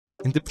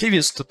In the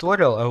previous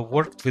tutorial, I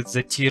worked with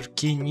the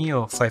TRK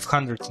Neo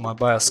 500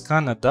 mobile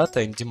scanner data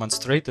and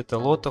demonstrated a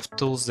lot of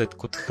tools that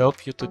could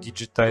help you to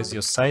digitize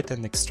your site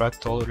and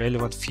extract all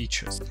relevant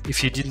features.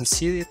 If you didn't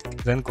see it,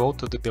 then go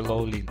to the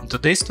below link. In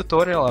today's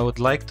tutorial, I would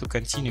like to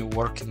continue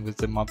working with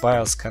the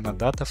mobile scanner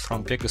data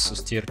from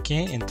Pegasus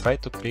TRK and try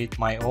to create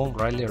my own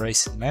rally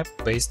racing map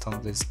based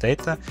on this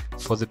data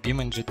for the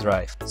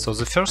BeamNG.Drive. So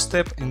the first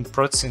step in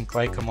processing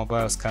Leica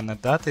mobile scanner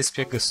data is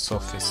Pegasus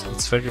Office.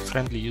 It's very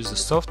friendly user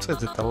software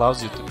that allows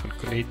you to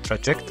calculate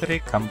trajectory,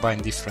 combine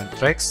different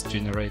tracks,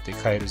 generate a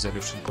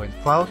high-resolution point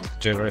cloud,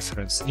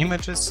 georeference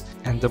images,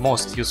 and the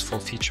most useful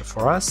feature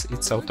for us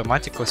is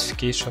automatic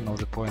classification of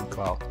the point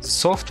cloud. The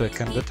software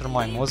can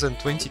determine more than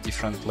 20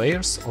 different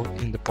layers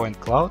in the point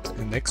cloud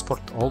and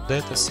export all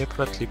data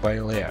separately by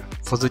layer.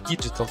 For the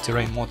digital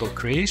terrain model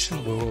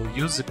creation, we will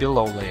use the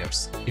below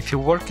layers. If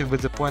you're working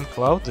with the point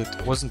cloud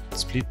that wasn't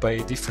split by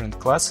different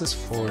classes,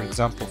 for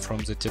example from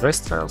the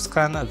terrestrial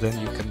scanner, then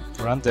you can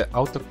run the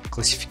auto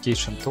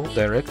classification tool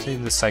directly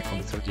in the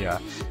Cyclone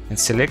 3DR and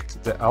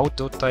select the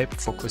auto type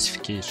for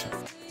classification.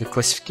 The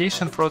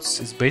classification process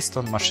is based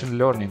on machine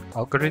learning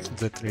algorithm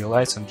that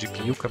relies on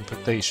GPU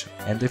computation,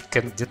 and it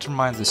can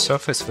determine the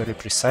surface very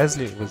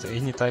precisely with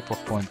any type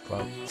of point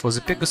cloud. For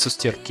the Pegasus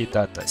TRK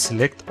data,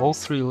 select all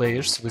three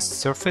layers with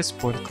surface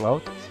point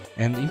cloud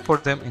and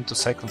import them into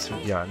Cyclone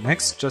 3DR.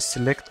 Next, just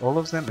select all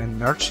of them and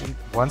merge in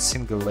one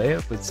single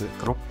layer with the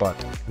group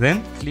button.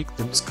 Then click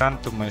the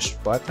Scan to Mesh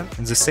button.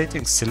 In the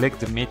settings, select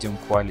the medium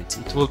quality.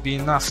 It will be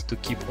enough to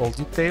keep all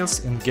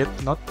details and get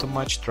not too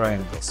much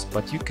triangles,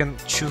 but you can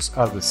choose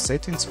other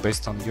settings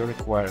based on your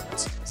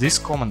requirements. This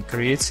command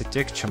creates a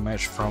texture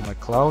mesh from a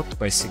cloud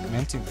by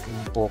segmenting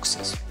in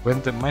boxes.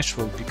 When the mesh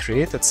will be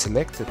created,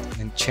 select it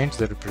and change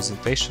the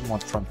representation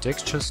mode from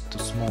textures to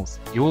smooth.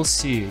 You will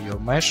see your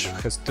mesh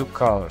has two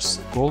colors,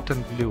 gold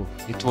and blue.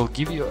 It will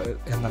give you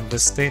an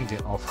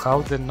understanding of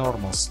how the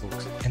normals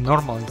look. A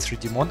normal in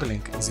 3D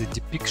modeling is a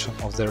depiction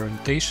of the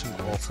orientation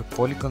of a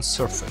polygon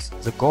surface.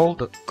 The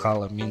gold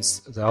color means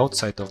the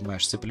outside of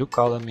mesh, the blue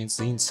color means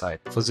the inside.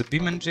 For the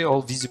BeamNG,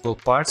 all visible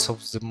parts of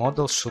the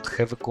model should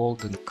have a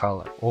golden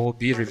color or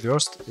be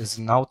reversed as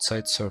an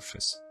outside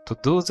surface. To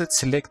do that,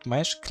 select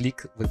mesh,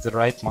 click with the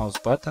right mouse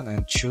button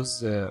and choose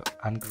the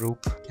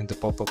ungroup in the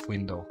pop-up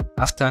window.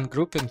 After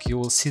ungrouping, you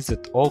will see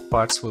that all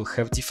parts will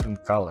have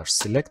different colors.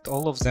 Select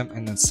all of them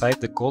and assign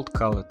the gold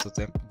color to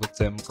them with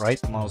the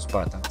right mouse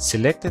button.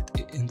 Select it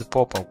in the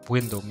pop-up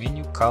window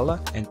menu color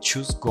and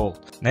choose gold.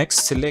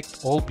 Next,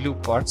 select all blue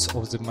parts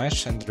of the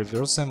mesh and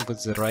reverse them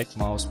with the right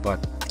mouse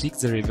button. Click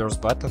the reverse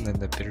button in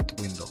the appeared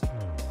window.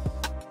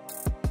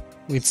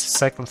 With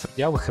Cyclone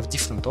 3DR, we have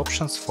different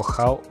options for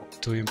how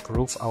to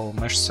improve our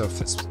mesh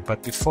surface,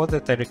 but before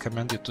that I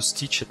recommend you to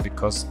stitch it,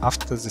 because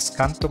after the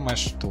scan to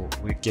mesh tool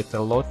we get a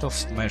lot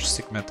of mesh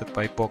segmented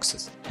by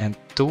boxes, and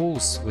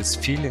tools with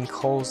filling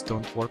holes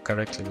don't work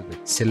correctly with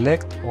it.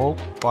 Select all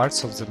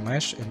parts of the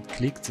mesh and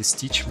click the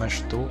stitch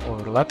mesh tool.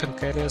 Overlapping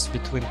areas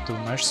between two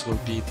meshes will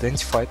be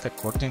identified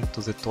according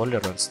to the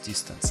tolerance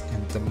distance,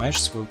 and the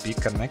meshes will be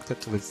connected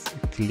with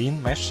a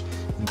clean mesh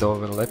in the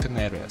overlapping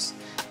areas.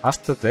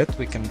 After that,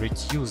 we can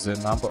reduce the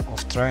number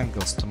of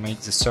triangles to make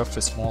the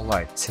surface more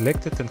light.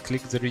 Select it and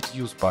click the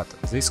reduce button.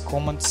 This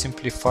command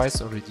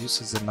simplifies or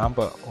reduces the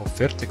number of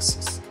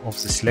vertices of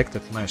the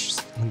selected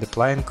meshes and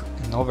applying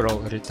an overall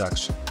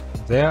reduction.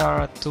 There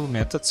are two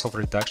methods of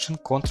reduction: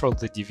 control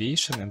the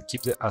deviation and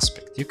keep the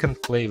aspect. You can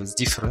play with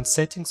different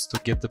settings to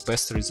get the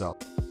best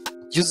result.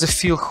 Use the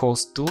Fill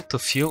Holes tool to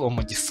fill or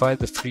modify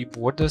the free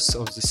borders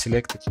of the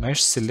selected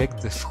mesh.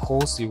 Select the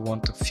holes you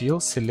want to fill.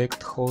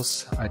 Select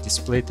holes are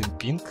displayed in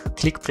pink.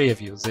 Click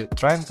Preview. The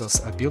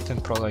triangles are built in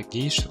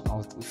prolongation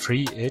of the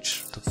free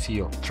edge to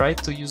fill. Try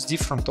to use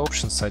different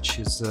options such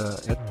as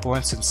add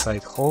points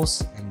inside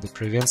holes and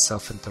prevent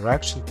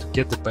self-interaction to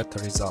get the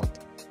better result.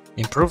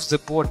 Improve the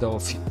border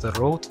of the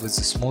road with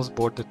the Smooth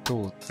Border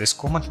tool. This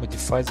command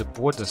modifies the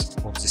borders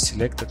of the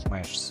selected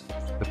meshes.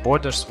 The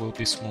borders will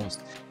be smoothed.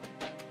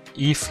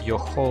 If your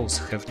holes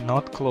have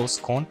not close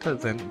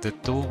contact, then the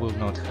tool will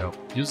not help.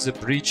 Use the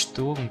bridge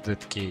tool in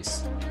that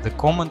case. The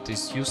command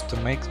is used to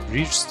make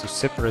bridges to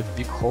separate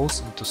big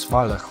holes into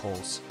smaller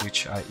holes,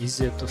 which are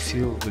easier to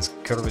fill with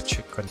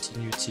curvature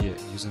continuity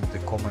using the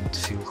command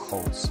Fill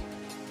Holes.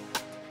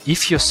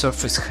 If your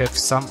surface have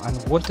some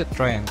unwanted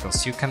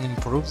triangles, you can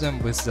improve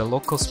them with the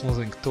local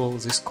smoothing tool.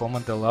 This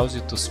command allows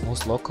you to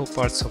smooth local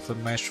parts of a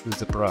mesh with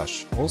a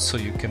brush. Also,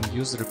 you can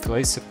use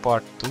Replace a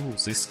Part tool.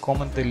 This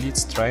command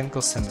deletes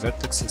triangles and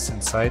vertices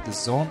inside the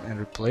zone and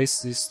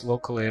replaces these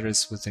local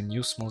areas with a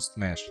new smoothed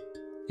mesh.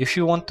 If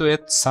you want to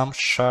add some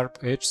sharp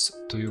edges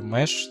to your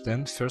mesh,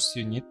 then first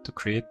you need to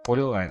create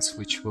polylines,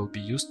 which will be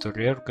used to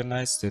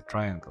reorganize the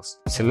triangles.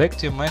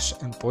 Select your mesh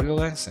and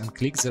polylines and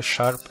click the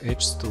Sharp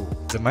Edges tool.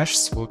 The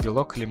meshes will be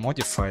locally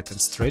modified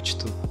and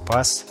stretched to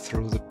pass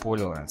through the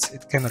polylines.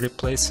 It can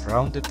replace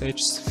rounded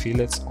edges,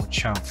 fillets or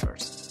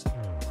chamfers.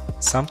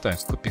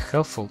 Sometimes could be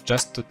helpful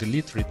just to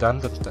delete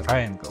redundant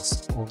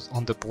triangles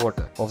on the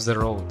border of the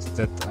road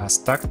that are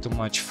stuck too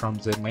much from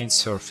the main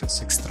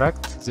surface.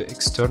 Extract the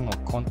external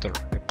contour,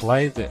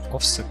 apply the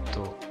offset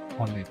tool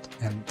on it,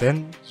 and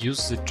then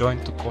use the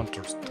join to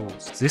contours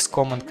tools. This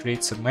command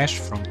creates a mesh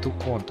from two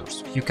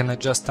contours. You can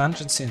adjust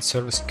tangency and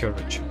surface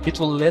curvature. It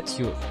will let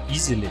you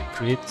easily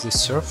create the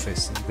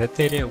surface in that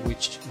area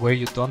where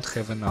you don't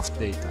have enough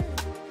data.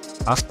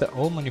 After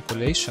all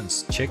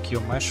manipulations, check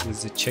your mesh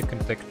with the Check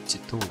Integrity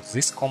tool.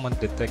 This command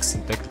detects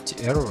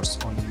integrity errors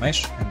on the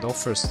mesh and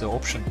offers the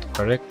option to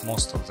correct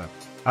most of them.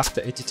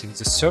 After editing,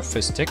 the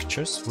surface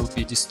textures will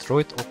be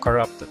destroyed or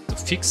corrupted. To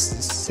fix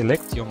this,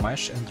 select your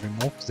mesh and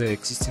remove the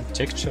existing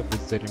texture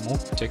with the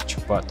Remove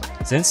Texture button.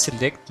 Then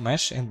select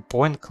Mesh in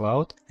Point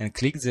Cloud and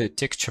click the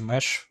Texture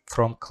Mesh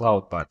from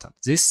Cloud button.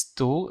 This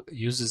tool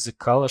uses the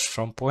colors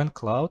from Point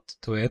Cloud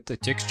to add a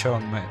texture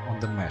on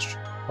the mesh.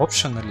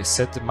 Optionally,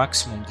 set the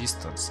maximum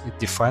distance. It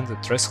defines the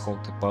threshold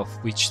above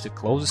which the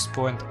closest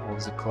point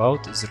of the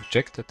cloud is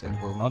rejected and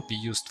will not be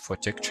used for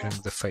texturing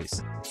the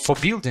face. For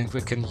building, we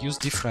can use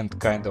different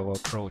kind of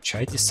approach.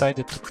 I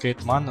decided to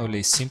create manually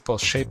a simple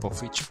shape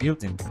of each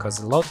building because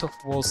a lot of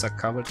walls are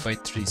covered by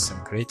trees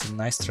and creating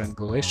nice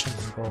triangulation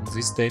from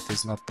this data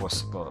is not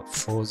possible.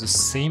 For the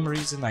same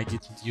reason, I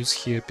didn't use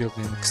here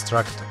building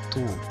extractor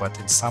tool, but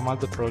in some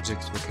other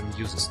projects we can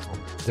use this tool.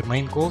 The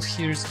main goal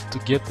here is to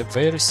get a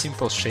very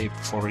simple shape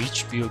for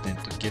each building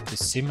to get a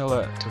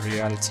similar to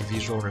reality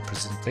visual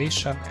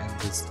representation and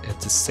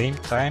at the same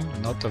time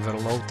not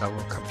overload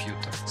our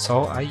computer.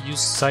 So I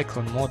use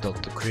Cyclone model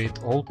to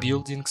create all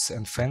buildings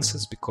and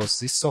fences because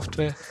this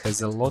software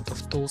has a lot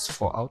of tools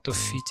for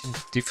auto-fitting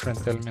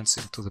different elements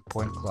into the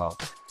point cloud.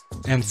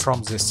 And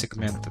from the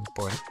segmented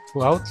point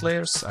cloud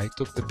layers, I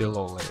took the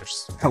below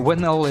layers.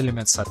 When all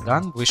elements are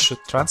done, we should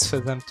transfer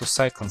them to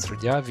Cyclone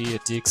 3DR via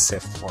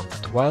DXF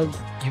format. While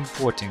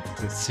importing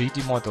the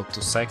 3D model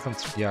to Cyclone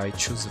 3DR, I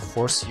choose the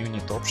force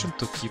unit option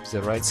to keep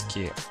the right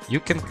scale. You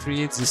can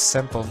create this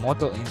sample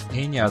model in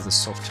any other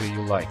software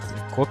you like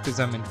and copy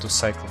them into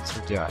Cyclone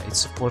 3DR. It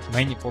supports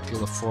many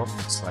popular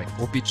formats like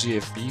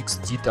OBJ, FBX,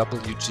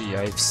 DWG,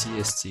 IFC,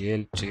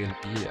 STL,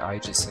 JLB,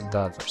 IGES and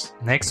others.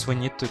 Next, we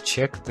need to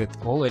check that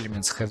all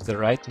elements have the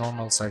right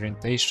normals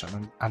orientation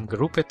and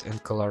ungroup it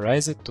and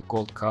colorize it to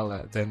gold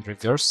color, then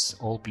reverse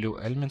all blue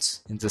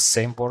elements in the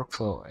same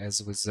workflow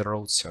as with the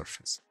road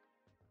surface.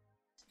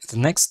 The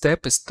next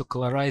step is to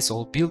colorize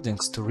all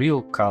buildings to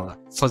real color.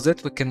 For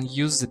that we can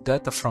use the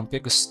data from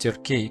Pegasus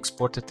TRK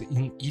exported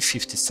in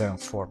E57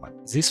 format.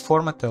 This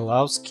format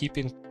allows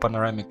keeping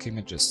panoramic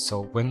images,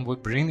 so when we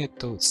bring it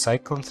to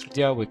Cyclone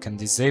 3DR we can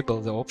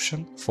disable the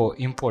option for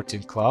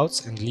importing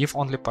clouds and leave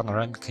only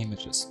panoramic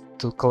images.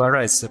 To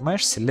colorize the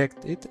mesh,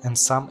 select it and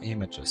some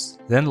images.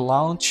 Then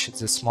launch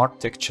the Smart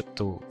Texture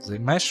tool. The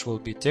mesh will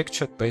be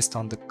textured based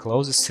on the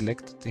closest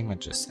selected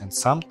images, and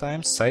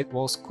sometimes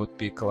sidewalls could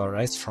be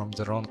colorized from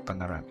the wrong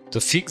panoramic. To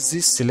fix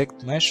this,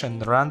 select Mesh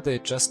and run the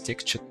Adjust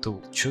Texture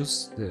tool.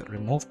 Choose the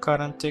Remove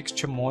Current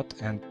Texture mode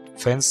and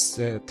fence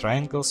the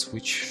triangles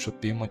which should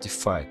be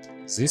modified.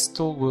 This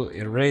tool will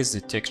erase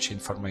the texture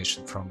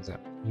information from them.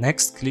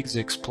 Next, click the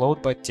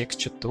Explode by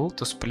Texture tool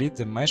to split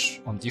the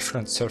mesh on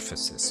different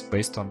surfaces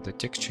based on the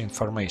texture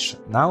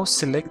information. Now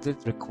select the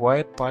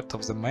required part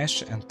of the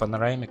mesh and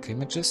panoramic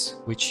images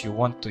which you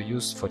want to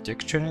use for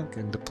texturing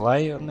and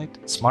apply on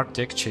it Smart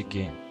Texture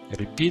again.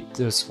 Repeat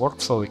this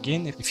workflow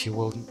again if you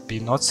will be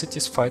not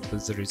satisfied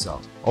with the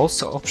result.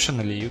 Also,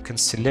 optionally, you can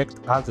select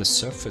other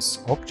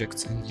surface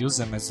objects and use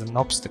them as an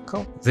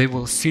obstacle. They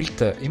will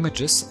filter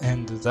images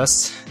and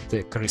thus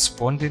the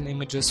corresponding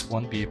images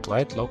won't be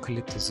applied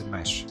locally to the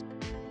mesh.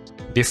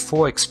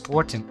 Before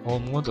exporting all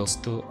models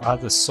to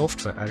other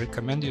software, I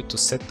recommend you to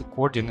set the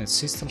coordinate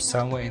system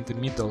somewhere in the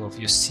middle of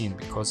your scene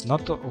because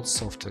not all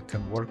software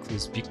can work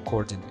with big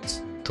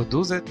coordinates. To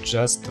do that,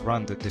 just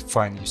run the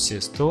Define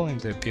UCS tool in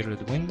the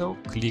period window,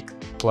 click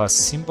plus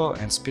symbol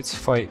and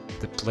specify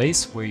the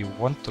place where you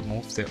want to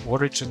move the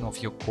origin of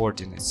your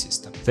coordinate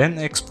system. Then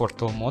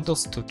export all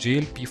models to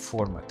GLP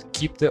format.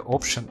 Keep the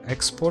option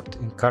Export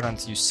in current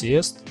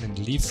UCS and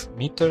leave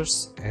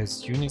meters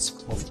as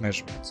units of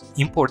measurements.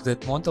 Import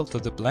that model to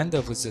the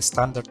Blender with the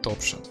standard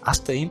option.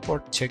 After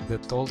import, check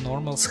that all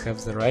normals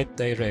have the right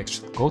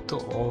direction. Go to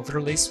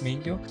Overlays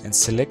menu and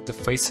select the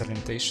Face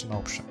Orientation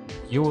option.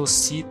 You will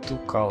see two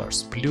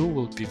colors. Blue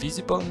will be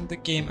visible in the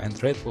game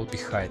and red will be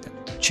hidden.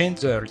 To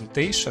change the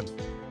orientation,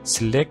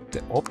 select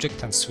the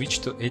object and switch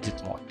to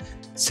Edit mode.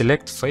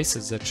 Select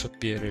faces that should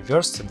be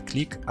reversed and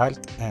click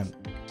Alt-N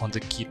on the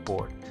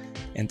keyboard.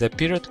 In the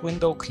period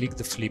window, click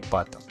the flip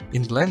button.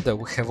 In Blender,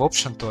 we have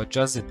option to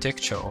adjust the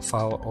texture of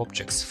our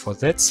objects. For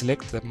that,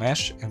 select the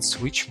mesh and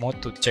switch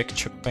mode to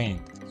Texture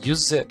Paint.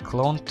 Use the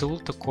Clone tool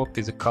to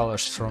copy the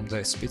colors from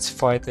the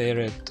specified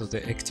area to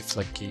the active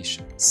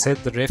location.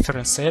 Set the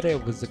reference area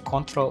with the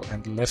Ctrl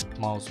and left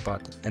mouse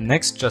button. And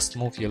next, just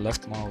move your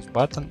left mouse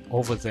button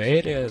over the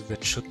area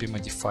that should be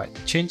modified.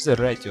 Change the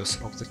radius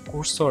of the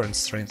cursor and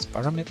strength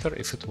parameter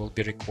if it will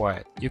be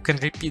required. You can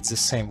repeat the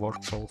same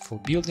workflow for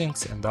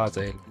buildings and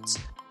other elements.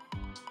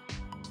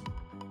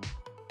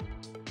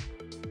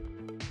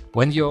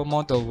 When your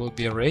model will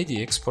be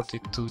ready, export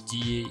it to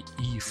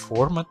DAE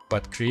format,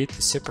 but create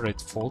a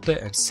separate folder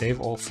and save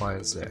all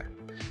files there.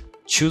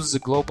 Choose the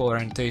global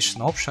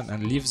orientation option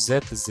and leave Z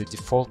as the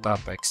default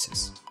up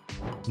axis.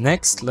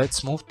 Next,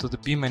 let's move to the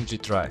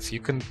BeamNG.Drive. You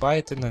can buy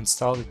it and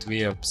install it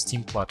via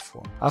Steam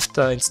platform.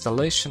 After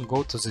installation,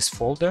 go to this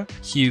folder.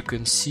 Here you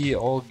can see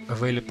all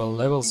available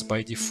levels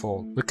by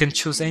default. We can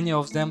choose any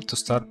of them to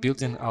start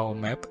building our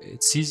map.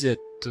 It's easier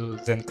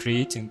than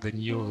creating the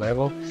new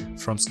level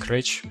from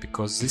scratch,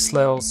 because these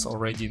levels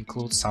already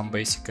include some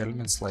basic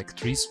elements like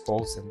trees,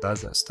 poles and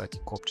other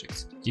static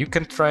objects. You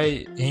can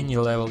try any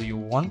level you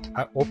want.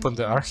 Open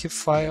the archive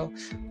file,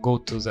 go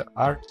to the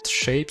art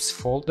shapes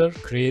folder,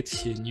 create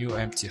here a new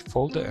empty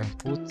folder and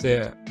put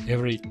there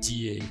every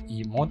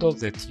DAE model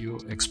that you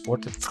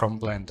exported from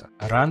Blender.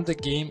 Run the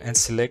game and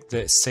select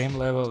the same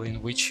level in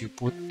which you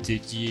put the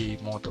DAE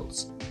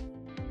models.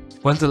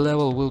 When the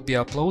level will be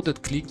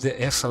uploaded, click the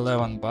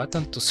F11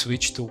 button to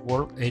switch to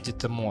World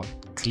Editor mode.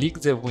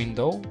 Click the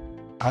window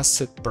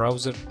Asset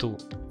Browser tool.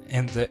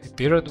 In the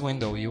appeared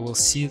window you will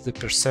see the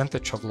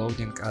percentage of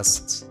loading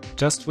assets.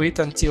 Just wait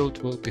until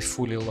it will be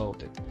fully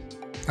loaded.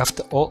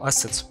 After all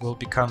assets will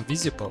become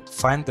visible,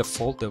 find the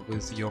folder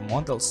with your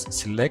models,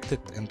 select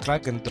it and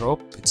drag and drop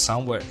it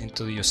somewhere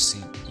into your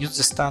scene. Use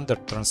the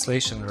standard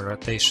translation and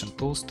rotation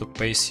tools to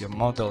place your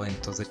model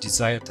into the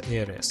desired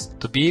areas.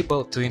 To be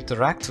able to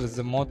interact with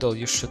the model,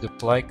 you should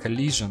apply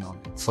collision on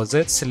it. For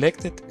that,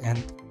 select it and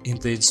in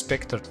the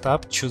Inspector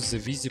tab, choose the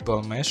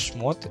Visible Mesh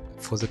mode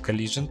for the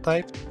collision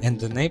type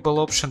and enable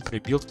option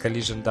Pre-built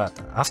collision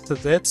data. After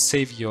that,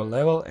 save your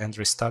level and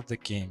restart the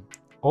game.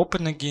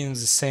 Open again the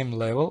same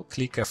level,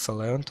 click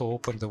F11 to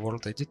open the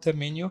World Editor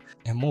menu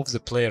and move the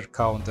player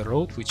car on the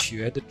road which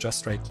you added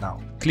just right now.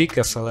 Click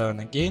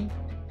F11 again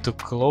to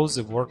close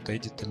the World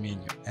Editor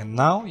menu, and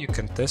now you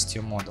can test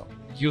your model.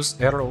 Use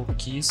arrow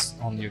keys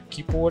on your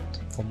keyboard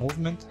for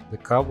movement. The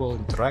car will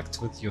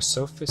interact with your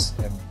surface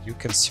and you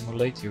can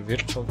simulate your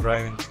virtual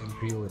driving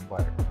in real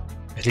environment.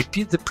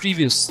 Repeat the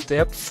previous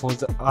step for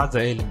the other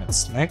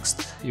elements.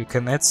 Next, you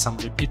can add some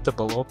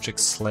repeatable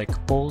objects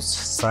like poles,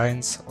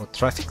 signs or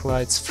traffic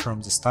lights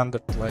from the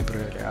standard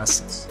library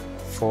assets.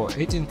 For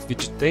adding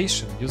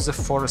vegetation, use the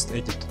Forest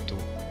Editor tool.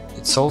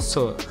 It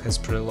also has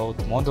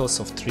preload models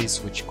of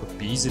trees which could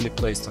be easily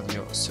placed on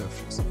your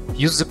surface.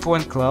 Use the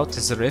point cloud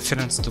as a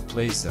reference to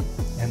place them,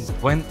 and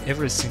when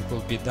everything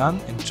will be done,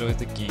 enjoy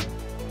the game.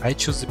 I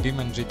choose the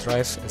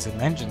BeamNG.Drive as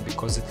an engine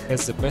because it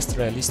has the best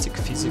realistic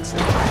physics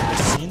I've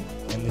ever seen,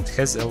 and it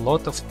has a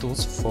lot of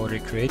tools for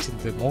recreating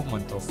the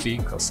movement of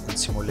vehicles and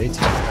simulating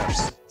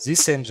cars.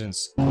 These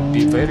engines could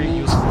be very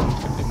useful in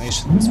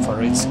combination with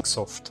forensic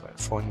software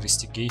for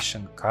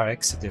investigation car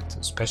accidents,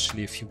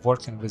 especially if you're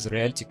working with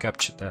reality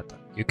capture data.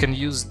 You can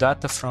use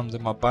data from the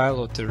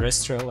mobile or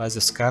terrestrial as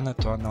a scanner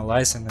to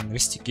analyze and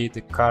investigate the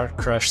car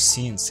crash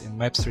scenes in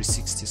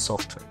Map360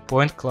 software.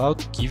 Point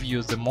cloud gives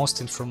you the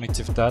most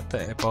informative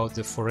data about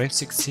the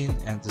forensic scene,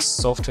 and the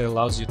software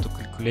allows you to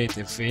calculate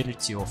a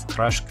variety of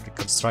crash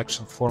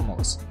reconstruction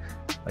formulas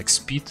like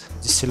speed,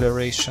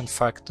 deceleration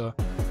factor,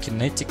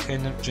 kinetic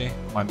energy,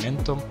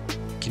 momentum,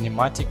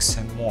 kinematics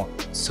and more.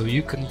 So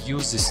you can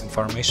use this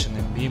information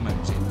in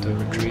BeamNG to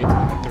recreate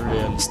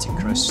hyper-realistic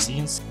crash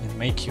scenes and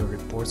make your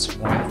reports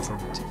more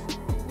informative.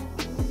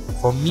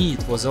 For me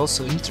it was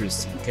also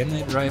interesting, can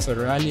I drive a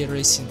rally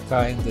racing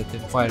car in that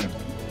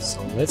environment?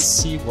 So let's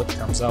see what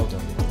comes out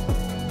of it.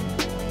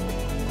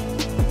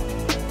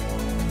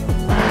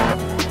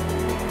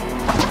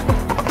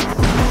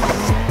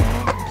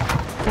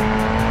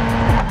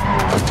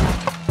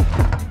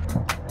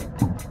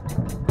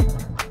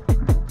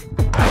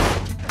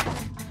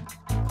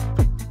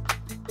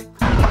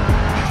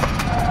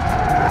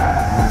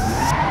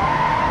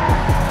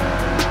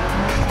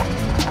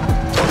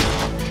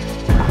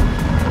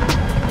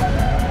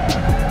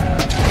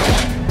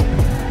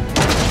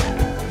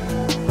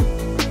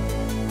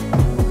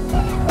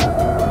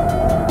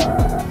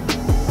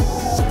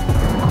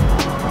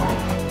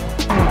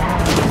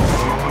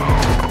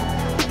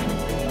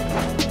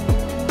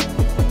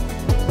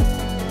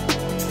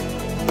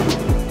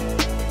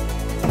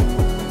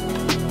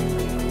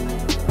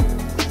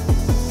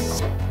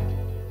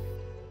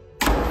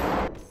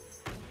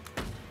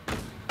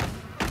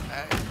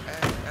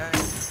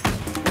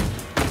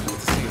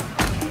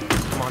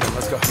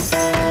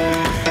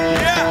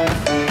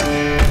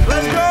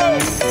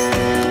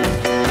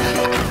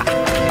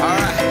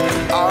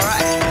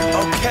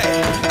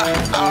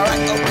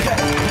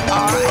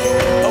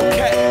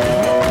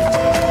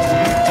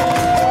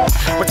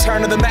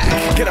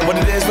 Get up what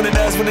it is, what it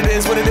does, what it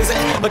is, what it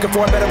isn't. Looking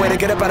for a better way to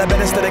get up out of bed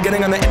instead of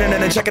getting on the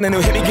internet and checking a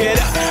new hit. Me get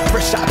up,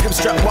 first shot, hip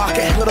strut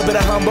walking. A little bit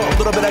of humble, a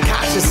little bit of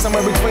cautious.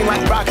 Somewhere between like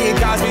Rocky and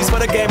Cosby's for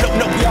the game. Nope,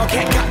 nope, we all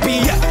can't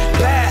copy yet.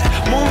 Bad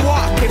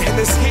moonwalking, and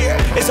this here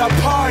is our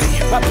party.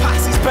 My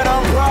posse's been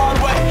on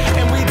Broadway,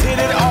 and we did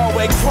it all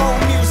way.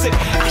 Grown music,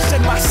 I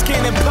shed my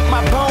skin and put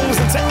my bones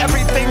into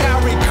everything I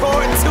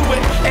record to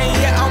it. And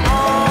yeah, I'm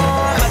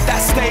on. Let that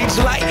stage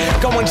light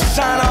go and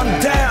shine on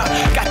down.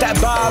 Got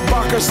that Bob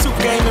Barker pursuit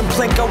game and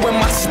Plinko in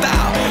my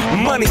style.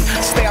 Money,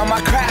 stay on my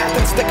craft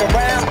and stick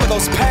around for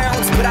those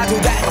pounds. But I do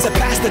that to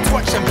pass the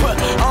torch and put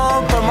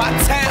on for my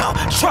town.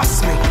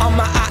 Trust me, on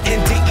my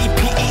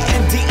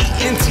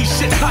INDEPENDENT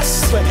shit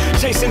hustling.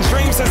 Chasing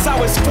dreams since I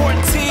was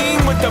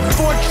 14 with the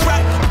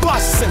 4-track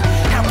bustin'.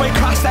 Halfway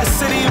across that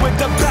city with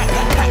the back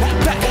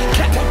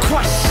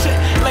crush shit.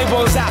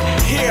 Labels out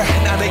here,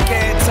 now they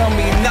can't tell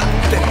me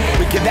nothing.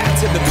 We give that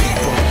to the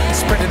people,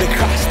 spread it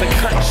across the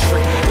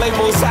country.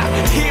 Labels out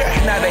here,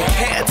 now they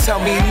can't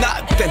tell me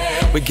nothing.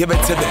 We give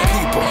it to the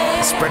people,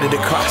 spread it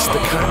across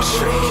the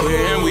country.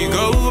 Here we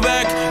go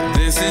back,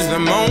 this is the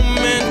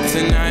moment.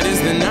 Tonight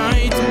is the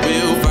night,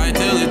 we'll fight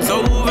till it's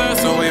over.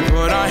 So we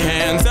put our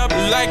hands up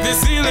like the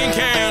ceiling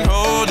can't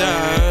hold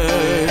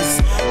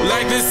us.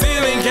 Like the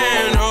ceiling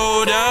can't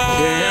hold us.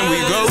 Here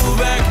we go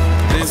back,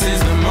 this is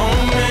the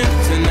moment.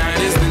 Tonight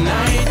is the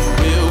night,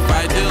 we'll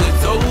fight till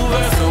it's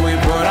over. So we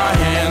put our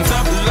hands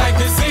up like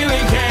the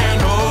ceiling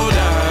can't hold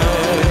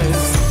us.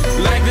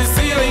 Like the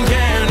ceiling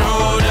can't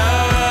hold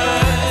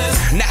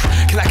us. Nah,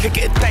 can I kick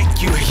it?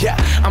 Thank you, yeah,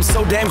 I'm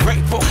so damn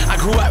grateful. I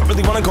grew up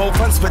really wanna go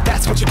fronts, but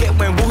that's what you get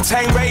when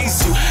Wu-Tang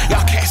raised you.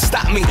 Y'all can't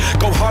stop me,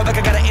 go hard like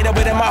I got an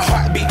 808 in my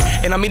heartbeat.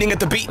 And I'm eating at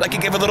the beat like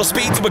it gave a little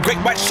speed to a great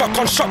white shark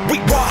on shark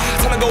week. Raw,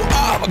 time to go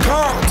off,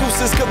 gone,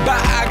 deuces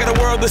goodbye. I got a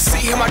world to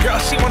see, and my girl,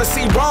 she wanna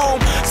see Rome.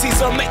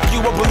 Caesar make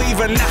you a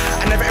believer,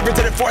 nah, I never ever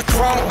did it for a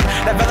throne.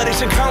 That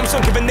validation comes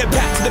from giving it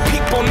back to the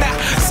people. Now,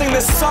 sing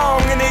this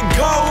song and it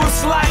goes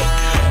like,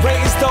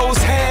 raise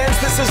those hands,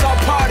 this is our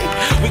party.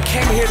 We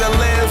came here to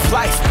live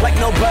life like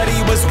nobody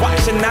was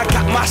watching. I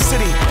got my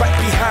city right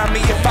behind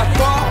me. If I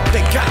fall,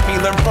 they got me.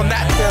 Learn from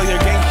that failure,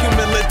 gain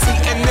humility,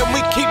 and then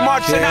we keep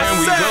marching. And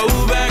we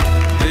go back,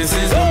 this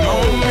is the